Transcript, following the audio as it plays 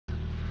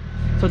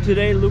So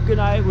today, Luke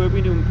and I will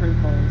be doing prank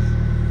calls.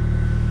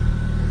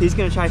 He's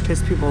gonna try to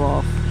piss people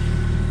off.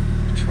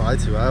 Try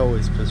to. I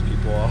always piss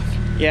people off.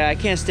 Yeah, I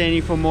can't stand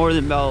you for more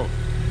than about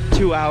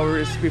 2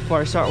 hours before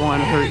I start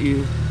wanting to hurt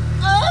you.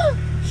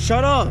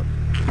 Shut up.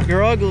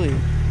 You're ugly.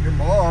 Your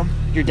mom.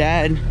 Your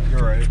dad.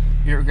 You're right.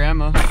 Your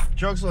grandma.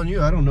 Joke's on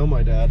you. I don't know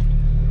my dad.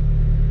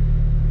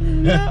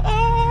 In the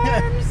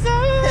arms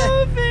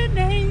of an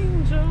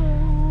angel.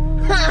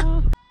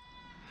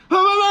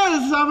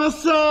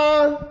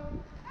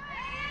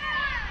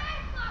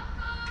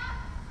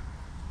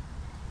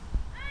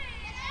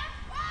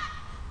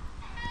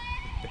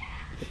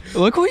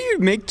 Look what you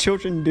make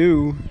children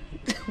do.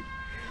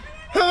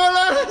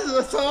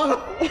 I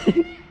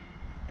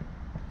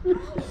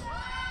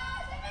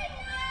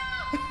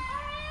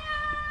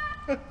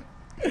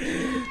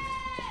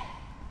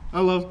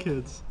love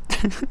kids.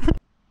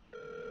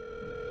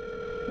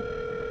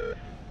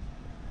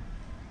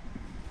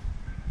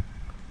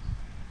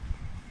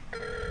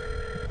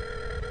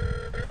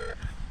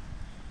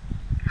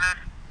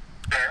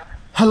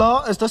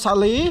 Hello, is this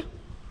Ali?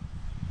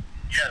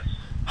 Yes.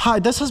 Hi,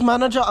 this is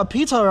manager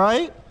Apita,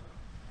 right?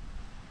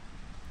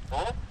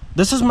 Who?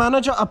 This is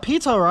manager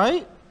Apita,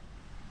 right?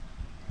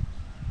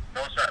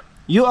 No, sir.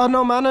 You are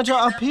no manager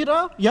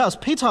Apita? Yes,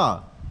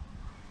 Peter.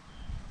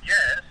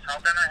 Yes, how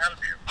can I help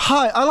you?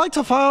 Hi, I'd like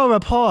to file a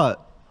report.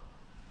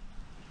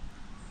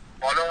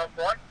 Follow up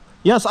what?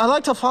 Yes, I'd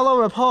like to file a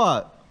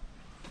report.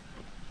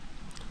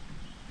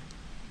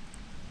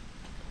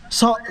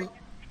 So, I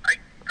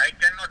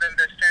cannot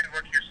understand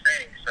what you're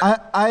saying,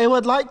 sir. I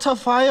would like to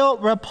file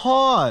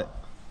report.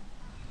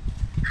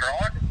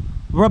 Fraud?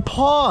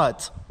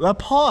 Report.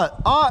 Report.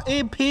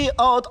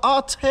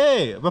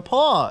 R-E-P-O-R-T.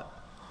 Report.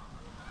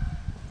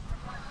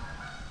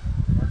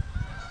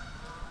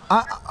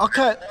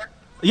 Okay.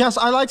 Yes,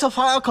 I'd like to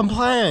file a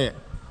complaint.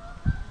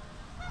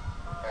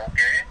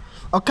 Okay.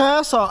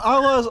 Okay, so I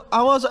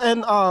was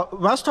in a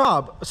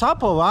restaurant,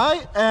 supper,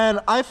 right? And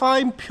I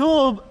find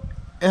pube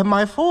in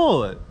my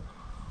food.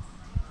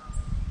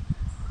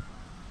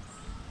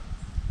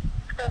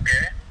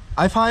 Okay.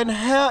 I find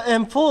hair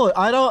in food.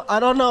 I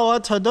don't know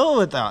what to do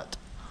with that.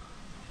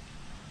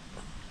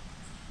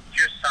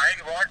 You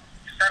signed what?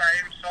 Sir, I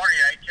am sorry,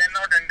 I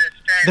cannot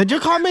understand. Did you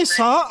call me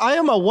sir? I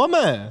am a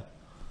woman.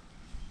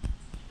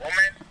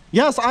 Woman?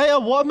 Yes, I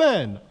am a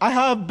woman. I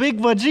have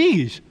big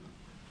vaggies.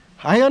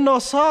 I am no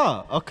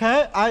sir,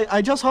 okay?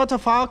 I just want to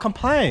file a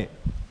complaint.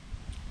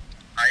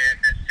 I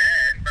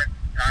understand, but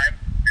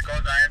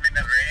because I am in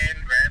a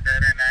rain weather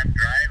and I'm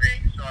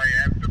driving, so I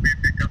have to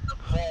pick up the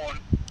phone,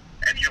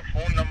 and your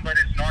phone number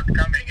is not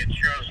coming. It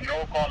shows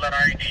no caller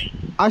ID.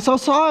 I'm so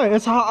sorry.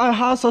 It's how I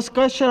have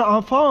suspicion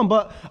on phone,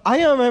 but I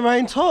am in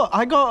rain too.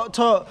 I go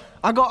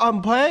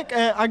on break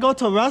and I go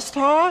to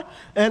restaurant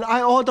and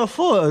I order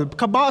food,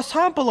 kebab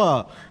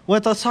sampler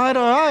with a side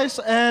of rice,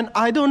 and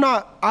I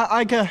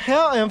get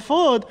hair in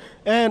food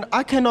and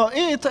I cannot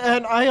eat,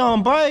 and I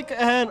on break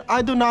and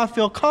I do not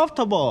feel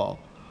comfortable.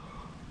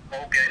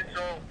 Okay,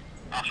 so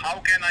how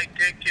can I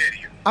take care of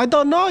you? I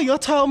don't know. You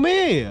tell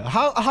me.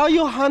 How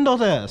you handle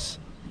this?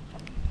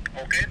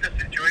 Okay, the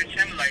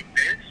situation like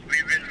this,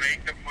 we will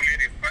make the fully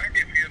refund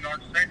if you're not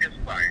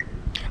satisfied.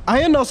 I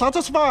am not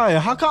satisfied.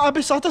 How can I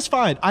be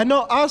satisfied? I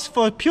don't ask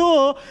for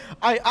pure.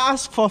 I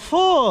ask for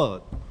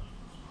food.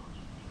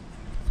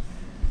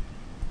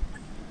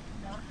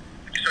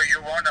 So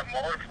you want a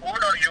more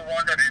food or you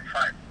want a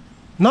refund?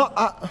 No,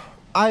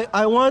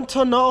 I want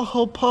to know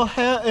who put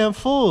hair in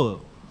food.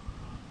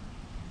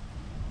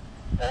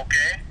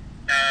 Okay.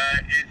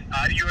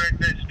 Are you at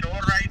the store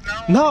right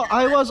now? No,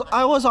 I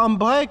was on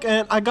break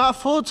and I got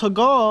food to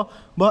go,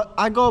 but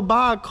I go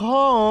back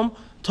home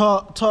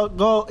to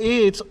go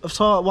eat.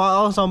 So while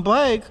I was on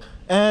break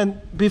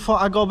and before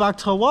I go back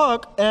to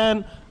work,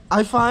 and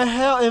I find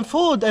hair in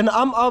food and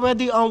I'm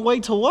already on way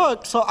to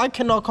work, so I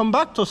cannot come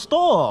back to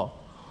store.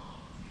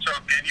 So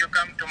can you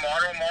come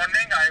tomorrow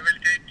morning? I will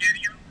take care of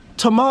you.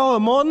 Tomorrow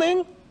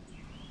morning?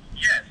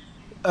 Yes.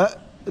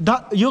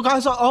 That you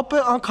guys are open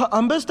on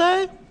Columbus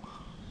Day?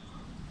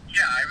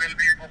 Yeah, I will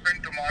be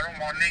open tomorrow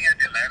morning at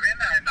 11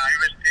 and I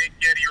will take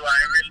care of you.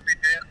 I will be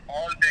there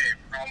all day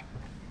from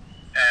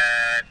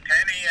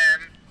 10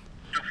 a.m.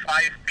 to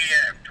 5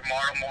 p.m.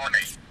 tomorrow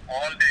morning,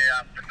 all day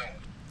afternoon.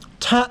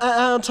 10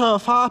 a.m. to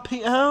 5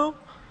 p.m.?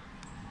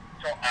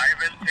 So I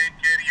will take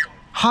care of you.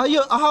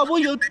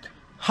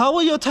 How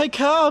will you take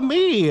care of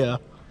me? I will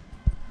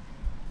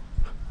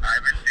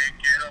take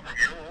care of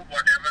you,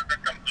 whatever the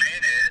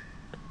complaint is.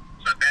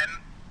 So then,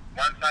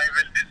 once I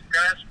will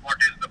discuss what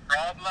is the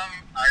problem,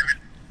 I will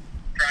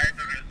try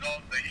to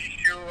resolve the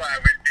issue. I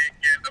will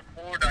take care of the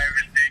food. I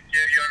will take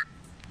care of your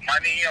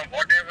money or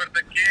whatever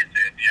the case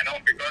is,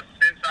 because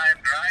since I am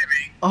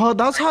driving. Oh,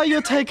 that's how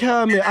you take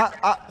care of me.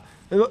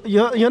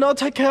 You don't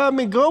take care of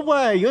me good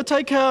way. You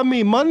take care of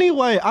me money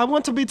way. I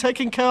want to be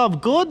taken care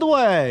of good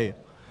way.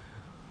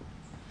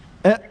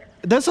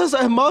 This is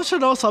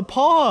emotional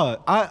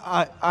support.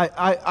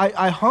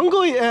 I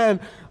hungry and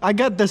I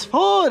get this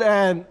food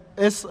and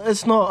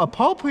it's not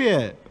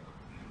appropriate.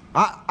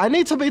 I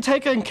need to be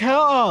taken care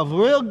of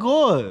real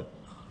good.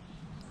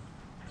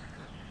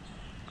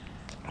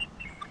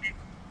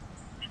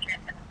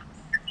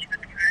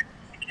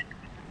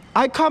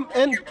 I come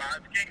in. You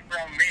asking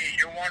from me,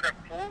 you want a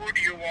food,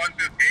 you want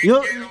to take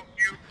You- care of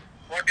you.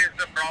 What is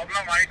the problem?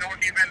 I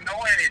don't even know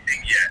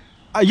anything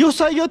yet. You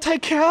say you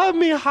take care of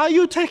me. How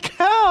you take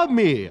care of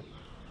me?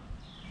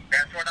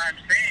 That's what I'm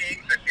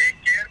saying, the take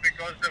care,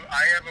 because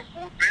I have a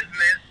food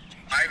business.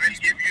 I will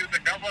give you the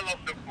double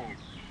of the food.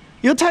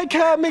 You take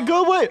care of me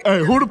good way. Hey,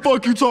 who the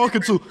fuck you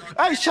talking to?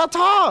 Hey, shut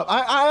up.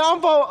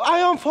 I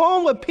am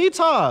phone with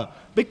Peter.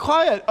 Be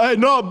quiet. Hey,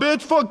 no,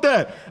 bitch, fuck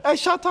that. Hey,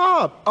 shut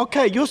up.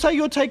 Okay, you say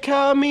you take care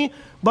of me,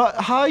 but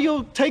how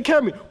you take care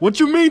of me? What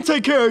you mean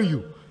take care of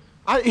you?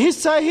 He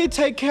said he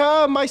take care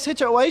of my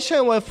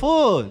situation with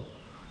food.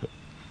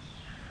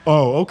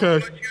 Oh, okay. How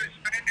much you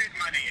spend his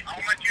money? How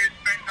much you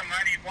spend the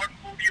money? What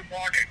food you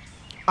bought it?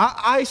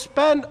 I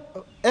spent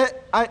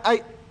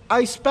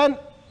I spent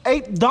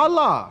 $8.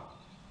 $8?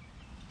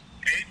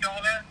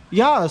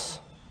 Yes.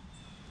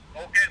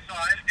 Okay, so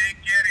I'll take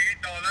care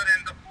 $8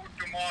 and the food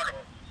tomorrow.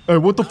 Hey,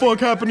 what the fuck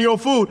happened to your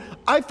food?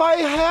 I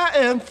find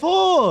hair in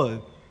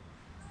food.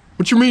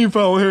 What you mean you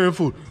found hair in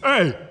food?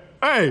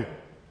 Hey,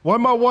 why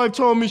my wife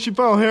told me she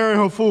found hair in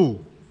her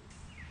food?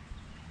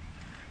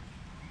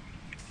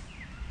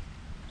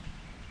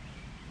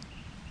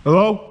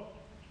 Hello?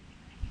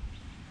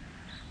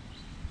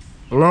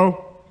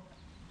 Hello?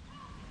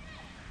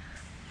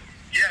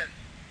 Yes.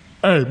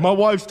 Hey, my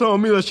wife's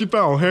telling me that she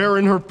found hair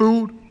in her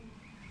food.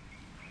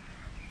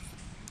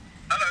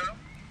 Hello?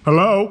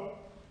 Hello?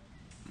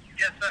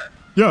 Yes, sir.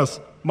 Yes,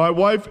 my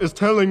wife is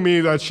telling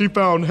me that she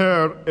found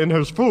hair in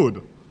her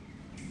food.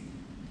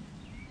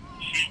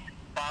 She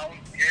found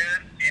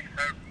hair in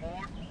her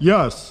food.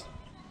 Yes.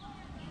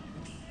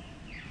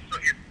 So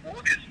if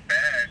food is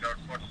bad or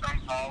for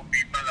somehow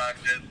people are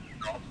just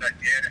drop the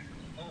hair in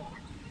the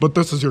food. But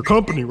this is your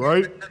company,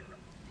 right?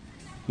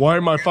 Why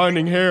am I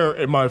finding hair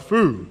in my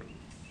food?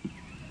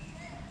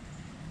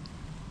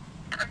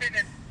 I mean,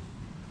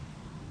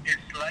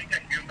 it's like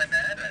a human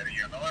error,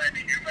 you know, and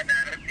human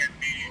error can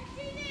be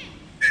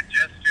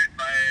adjusted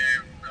by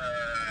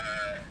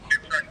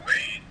different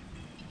ways.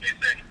 It's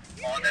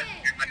a honest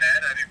human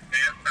error. If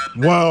they felt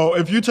Well,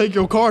 if you take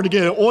your car to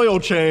get an oil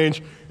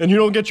change and you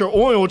don't get your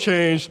oil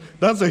changed,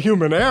 that's a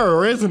human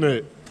error, isn't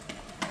it?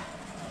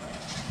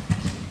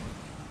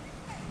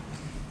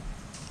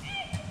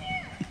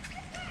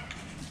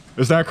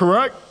 Is that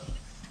correct?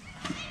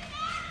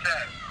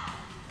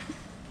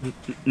 Sir,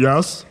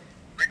 Yes.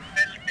 we will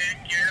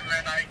take care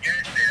when I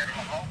get there.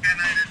 How can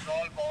I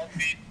resolve all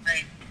these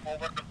things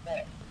over the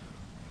phone?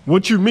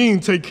 What you mean,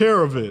 take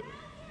care of it?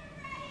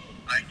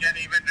 I can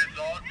even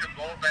resolve to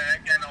go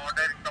back and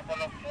order a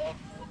couple of more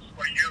foods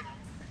for you.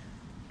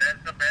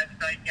 That's the best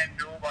I can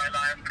do while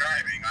I'm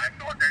driving. I'm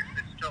not at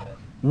the store.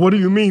 What do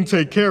you mean,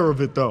 take care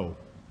of it, though?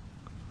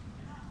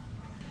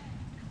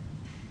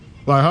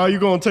 Like, how you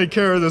gonna take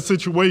care of the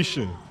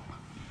situation?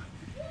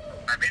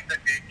 I mean, the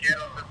take care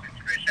of the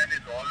situation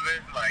is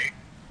always like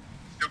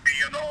to be,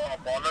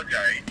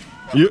 apologize.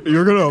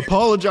 You're gonna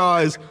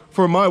apologize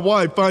for my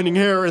wife finding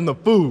hair in the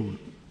food.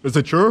 Is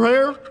it your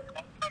hair? The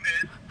problem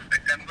is the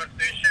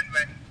conversation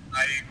when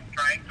I'm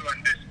trying to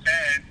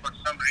understand, for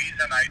some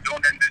reason I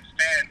don't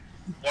understand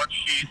what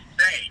she's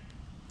saying.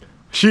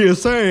 She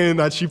is saying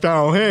that she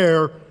found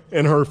hair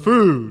in her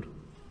food.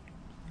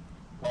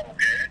 Okay?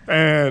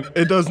 And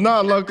it does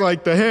not look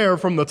like the hair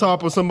from the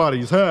top of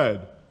somebody's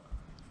head.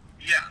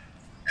 Yeah.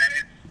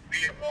 And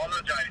we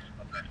apologize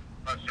for that,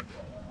 first of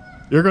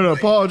all. You're gonna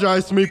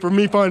apologize to me for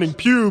me finding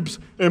pubes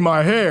in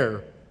my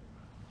hair.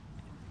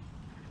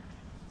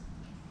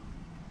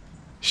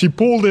 She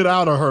pulled it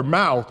out of her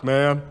mouth,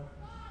 man.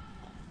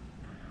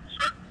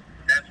 So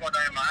that's what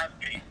I'm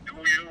asking. Do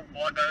you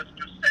want us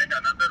to send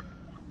another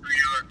food to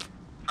your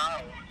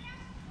house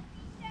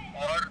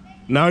or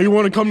Now you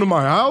wanna come to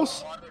my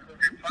house? order to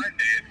refund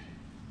it?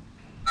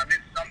 I mean,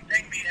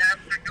 something we have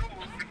to do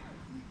with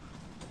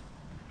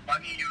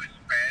money you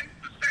spend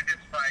to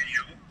satisfy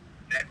you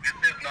that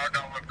this is not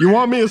our You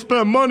want me to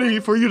spend money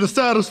for you to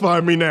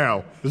satisfy me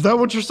now? Is that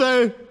what you're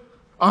saying?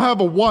 I have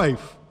a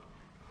wife.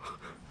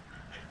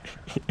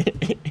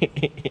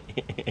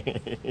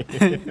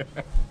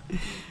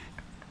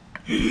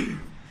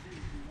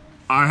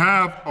 I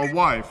have a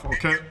wife, okay?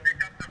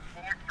 Pick up the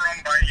food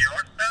from by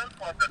yourself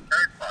or the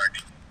third party?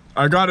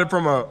 I got it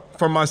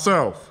from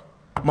myself.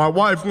 My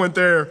wife went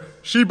there,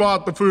 she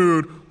bought the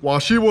food while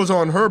she was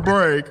on her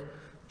break.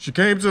 She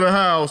came to the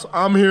house,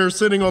 I'm here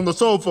sitting on the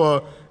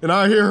sofa, and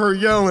I hear her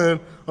yelling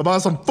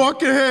about some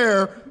fucking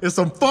hair and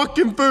some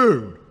fucking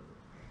food.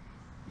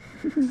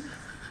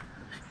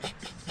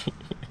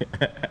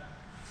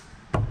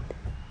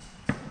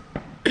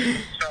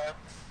 So,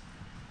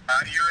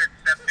 are you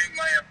accepting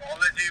my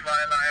apology while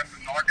I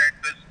am not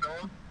at the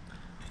store?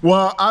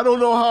 Well, I don't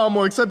know how I'm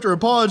gonna accept your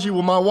apology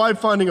with my wife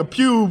finding a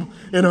pube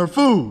in her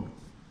food.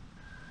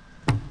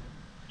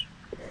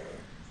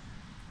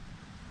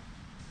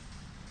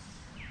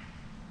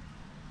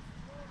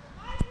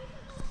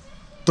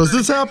 Does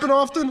this happen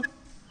often?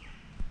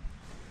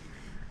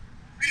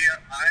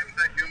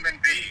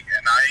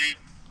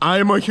 I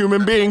am a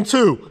human being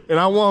too, and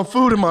I want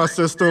food in my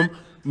system,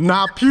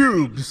 not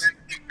pubes. When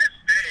you make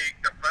mistake,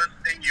 the first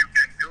thing you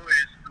can do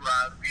is to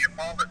ask the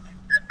apology,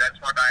 and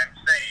that's what I'm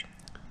saying.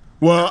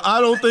 Well,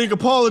 I don't think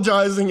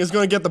apologizing is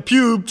gonna get the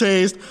pube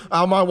taste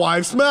out of my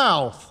wife's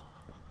mouth.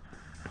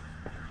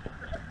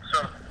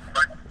 So,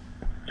 but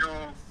to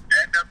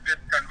end up this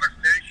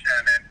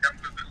conversation and come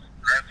to this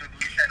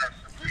resolution or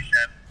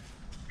solution,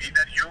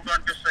 either you're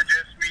going to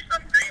suggest me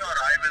something or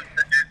I will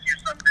suggest you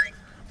something.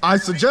 I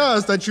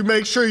suggest that you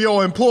make sure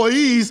your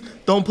employees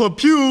don't put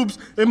pubes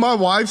in my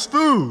wife's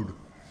food.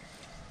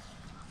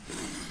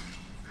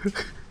 I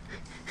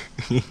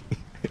mean,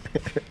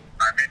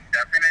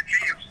 definitely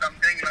if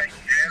something like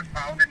hair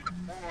found in the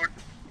food,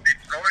 we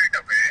throw it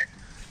away.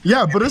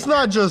 Yeah, but it's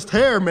not just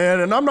hair, man,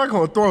 and I'm not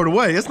gonna throw it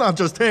away. It's not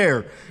just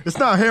hair. It's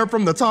not hair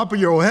from the top of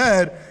your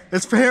head.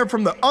 It's hair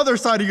from the other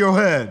side of your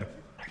head.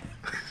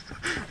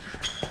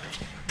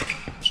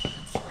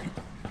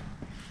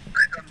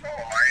 I don't know.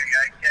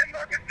 I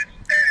cannot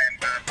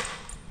understand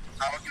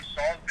how to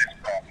solve this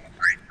problem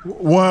right now.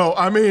 Well,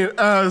 I mean,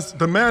 as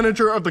the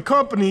manager of the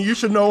company, you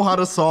should know how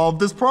to solve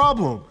this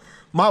problem.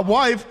 My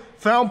wife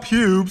found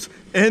pubes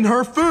in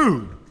her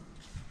food.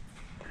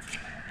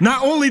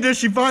 Not only did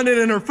she find it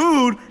in her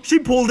food, she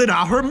pulled it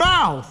out her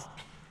mouth.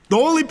 The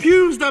only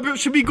pubes that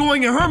should be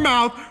going in her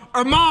mouth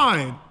are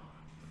mine.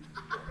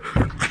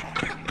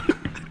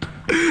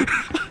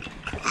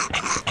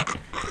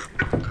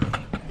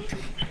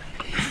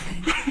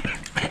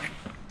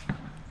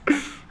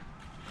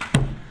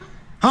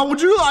 How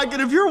would you like it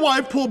if your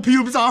wife pulled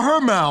pubes out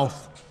her mouth?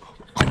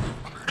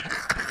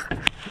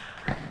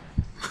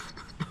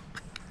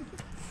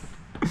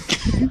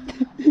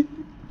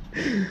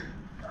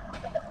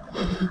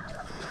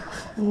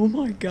 Oh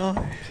my god.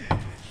 Okay.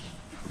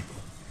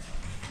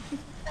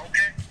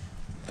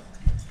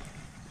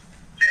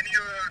 Can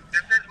you,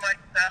 this is my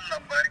cell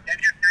number. Can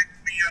you text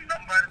me your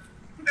number?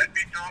 Let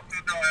me talk to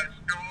the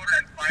store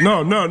and find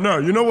No.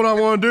 You know what I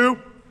want to do?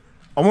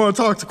 I want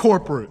to talk to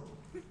corporate.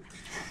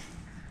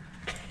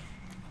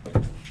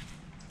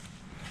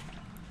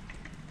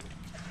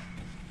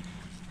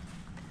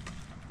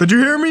 Did you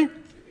hear me?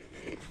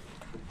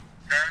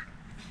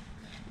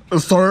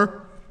 Sir?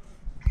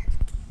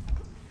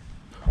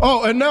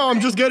 Oh, and now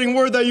I'm just getting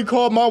word that you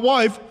called my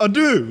wife a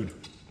dude.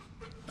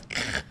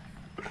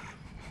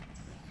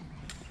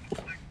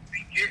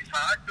 It's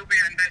hard to be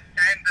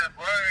understand the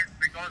word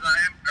because I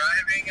am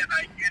driving and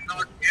I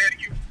cannot hear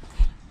you.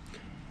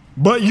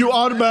 But you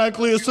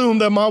automatically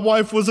assumed that my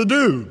wife was a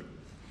dude.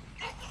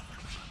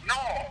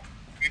 No,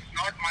 it's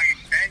not my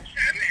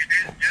intention. It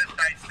is just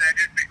I said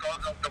it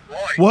because of the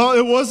voice. Well,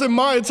 it wasn't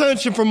my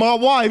intention for my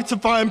wife to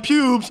find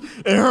pubes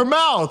in her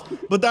mouth,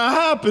 but that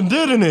happened,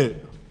 didn't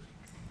it?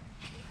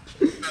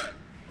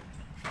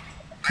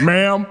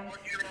 Ma'am? What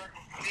you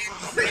keep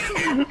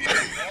saying in the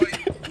voice,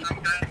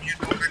 sometimes you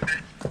don't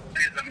understand if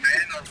it's a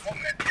man or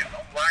woman, you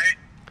know. Why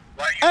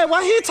you Hey,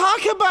 what he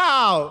talking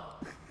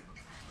about?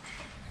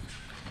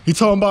 He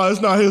talking about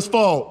it's not his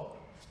fault.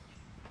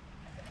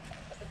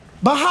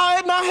 But how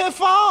it not his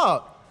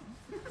fault?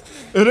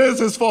 It is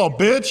his fault,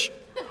 bitch.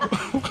 I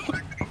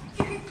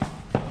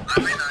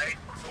mean, I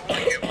told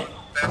you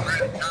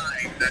several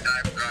times that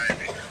I'm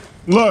driving.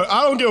 Look,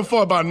 I don't give a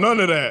fuck about none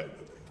of that.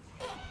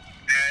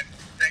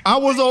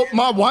 And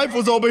My wife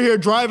was over here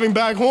driving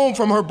back home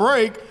from her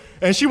break,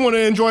 and she wanted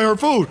to enjoy her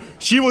food.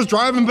 She was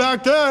driving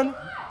back then.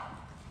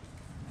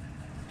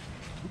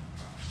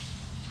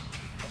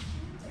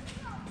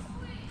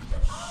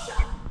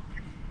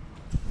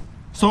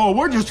 So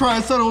we're just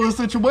trying to settle this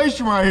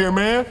situation right here,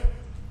 man.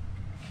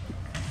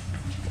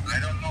 I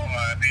don't know.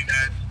 I mean,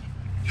 that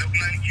look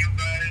like you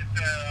guys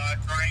are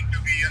trying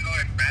to be,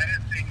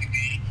 embarrassing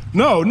me.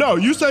 No,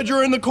 you said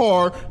you're in the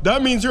car.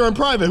 That means you're in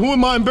private. Who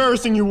am I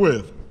embarrassing you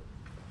with?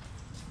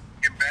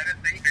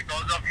 Embarrassing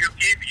because of you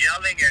keep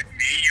yelling at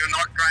me. You're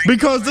not trying.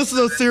 Because this is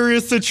a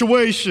serious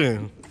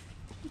situation.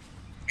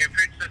 If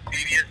it's a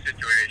serious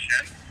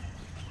situation,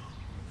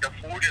 the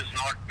food is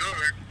not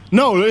good.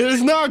 No, it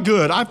is not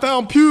good. I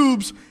found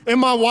pubes in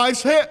my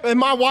wife's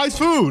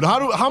food.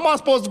 How am I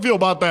supposed to feel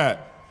about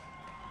that?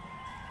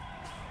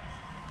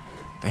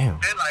 Damn.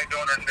 Still, I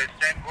don't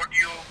understand what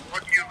you.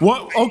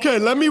 What? Okay,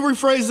 let me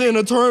rephrase it in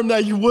a term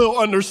that you will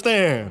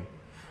understand.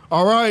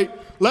 All right?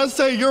 Let's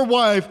say your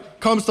wife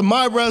comes to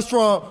my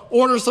restaurant,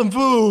 orders some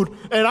food,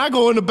 and I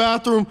go in the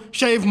bathroom,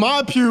 shave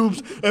my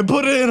pubes, and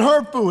put it in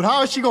her food.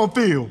 How is she gonna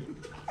feel?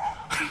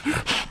 How can this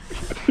thing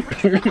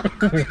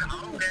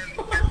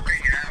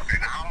happen?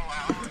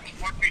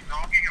 What we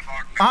talking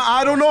about?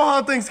 I don't know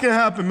how things can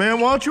happen, man.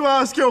 Why don't you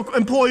ask your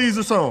employees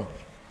or something?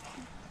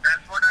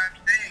 That's what I'm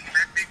saying.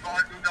 Let me call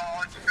to the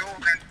store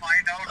and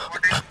find out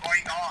what is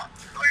going on.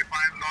 So if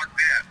I'm not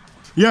there.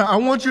 Yeah, I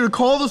want you to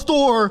call the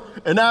store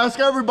and ask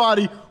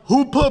everybody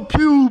who put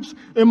pubes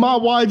in my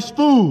wife's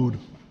food.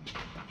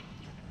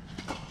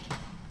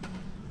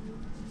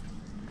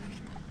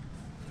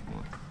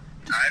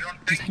 I don't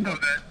Just hang up.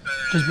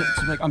 Just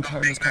be like, I'm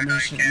tired of this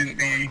conversation. I'm gonna get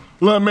going.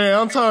 Look, man,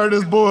 I'm tired of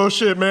this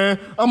bullshit, man.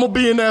 I'm gonna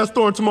be in that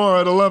store tomorrow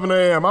at 11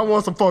 a.m. I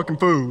want some fucking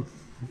food.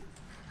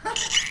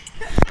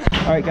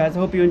 Alright guys, I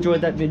hope you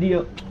enjoyed that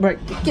video. Right,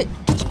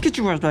 get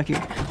your ass back here.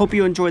 Hope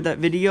you enjoyed that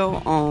video.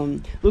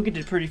 Luca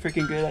did pretty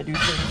freaking good. I do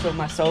think so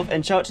myself.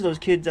 And shout out to those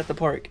kids at the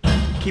park.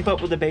 Keep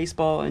up with the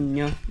baseball and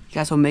you know, you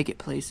guys will make it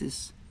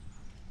places.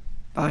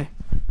 Bye.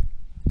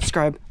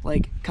 Subscribe,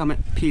 like,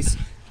 comment, peace.